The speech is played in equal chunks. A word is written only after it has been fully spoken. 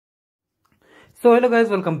So hello guys,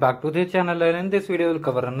 welcome back to the channel, and in this video we'll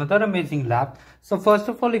cover another amazing lab. So first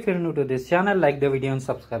of all, if you're new to this channel, like the video and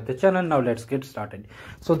subscribe the channel. Now let's get started.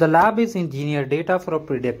 So the lab is engineer data for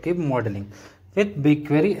predictive modeling with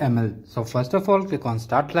BigQuery ML. So first of all, click on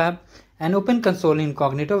start lab and open console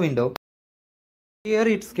incognito window. Here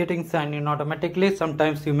it's getting signed in automatically.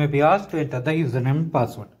 Sometimes you may be asked to enter the username and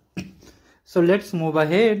password. So let's move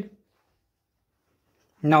ahead.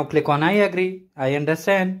 Now click on I agree, I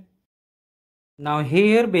understand. Now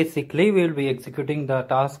here basically we will be executing the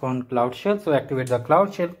task on Cloud Shell. So activate the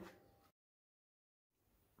Cloud Shell.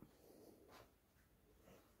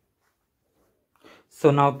 So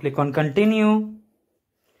now click on continue.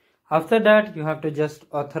 After that you have to just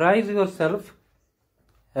authorize yourself,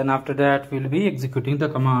 and after that we will be executing the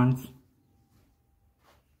commands.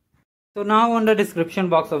 So now on the description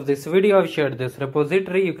box of this video I've shared this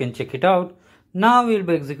repository, you can check it out. Now we'll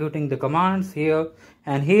be executing the commands here,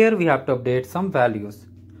 and here we have to update some values.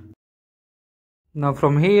 Now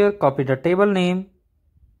from here copy the table name,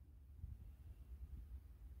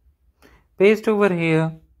 paste over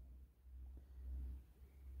here.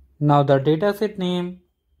 Now the dataset name,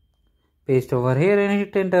 paste over here and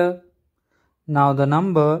hit enter. Now the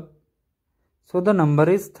number, so the number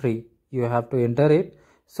is 3, you have to enter it.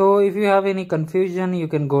 So if you have any confusion, you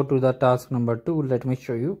can go to the task number 2. Let me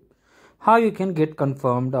show you how you can get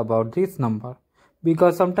confirmed about this number,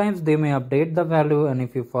 because sometimes they may update the value, and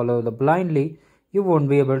if you follow the blindly you won't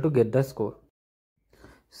be able to get the score.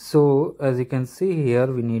 So as you can see here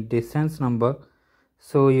we need distance number,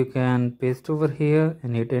 so you can paste over here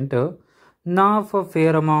and hit enter. Now for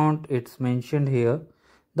fair amount, it's mentioned here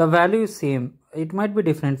the value is same, it might be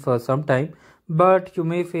different for some time, but you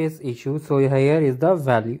may face issues. So here is the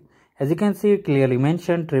value, as you can see clearly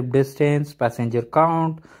mentioned, trip distance, passenger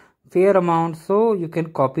count, fair amount. So you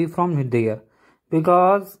can copy from there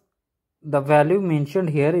because the value mentioned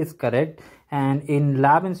here is correct, and in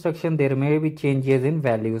lab instruction there may be changes in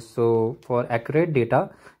values. So for accurate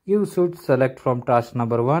data you should select from task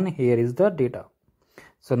number 1. Here is the data.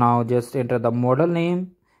 So now just enter the model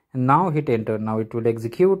name and now hit enter. Now it will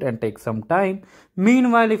execute and take some time.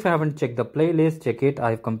 Meanwhile, if you haven't checked the playlist, check it.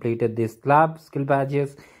 I've completed this lab skill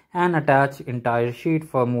badges and attached entire sheet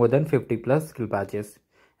for more than 50 plus skill badges,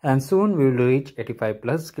 and soon we will reach 85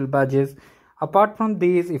 plus skill badges. Apart from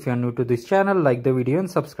these, if you are new to this channel, like the video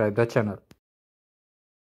and subscribe the channel.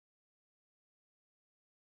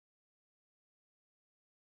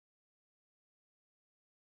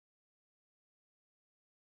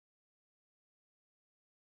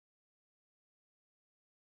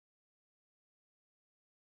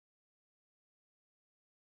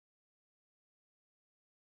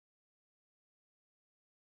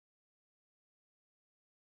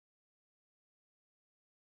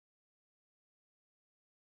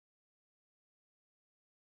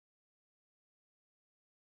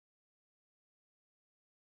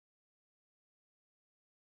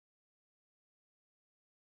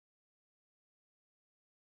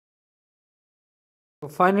 So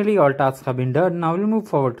finally all tasks have been done. Now we'll move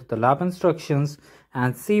forward to the lab instructions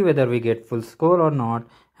and see whether we get full score or not.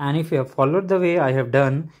 And if you have followed the way I have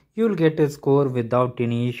done, you will get a score without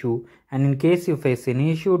any issue. And in case you face any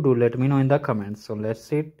issue, do let me know in the comments. So let's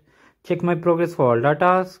check my progress for all the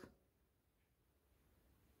tasks.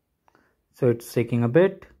 So it's taking a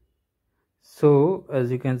bit. So as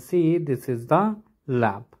you can see, this is the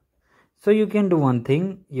lab. So you can do one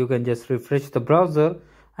thing, you can just refresh the browser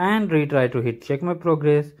and retry to hit check my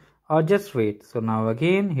progress, or just wait. So now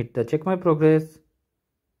again hit the check my progress.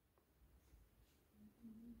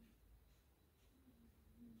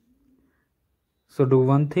 So do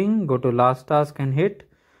one thing, go to last task and hit.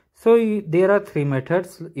 So there are 3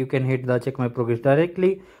 methods. You can hit the check my progress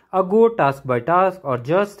directly, or go task by task, or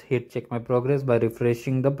just hit check my progress by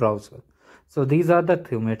refreshing the browser. So these are the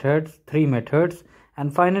 3 methods.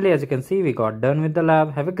 And finally, as you can see, we got done with the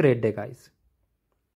lab. Have a great day guys.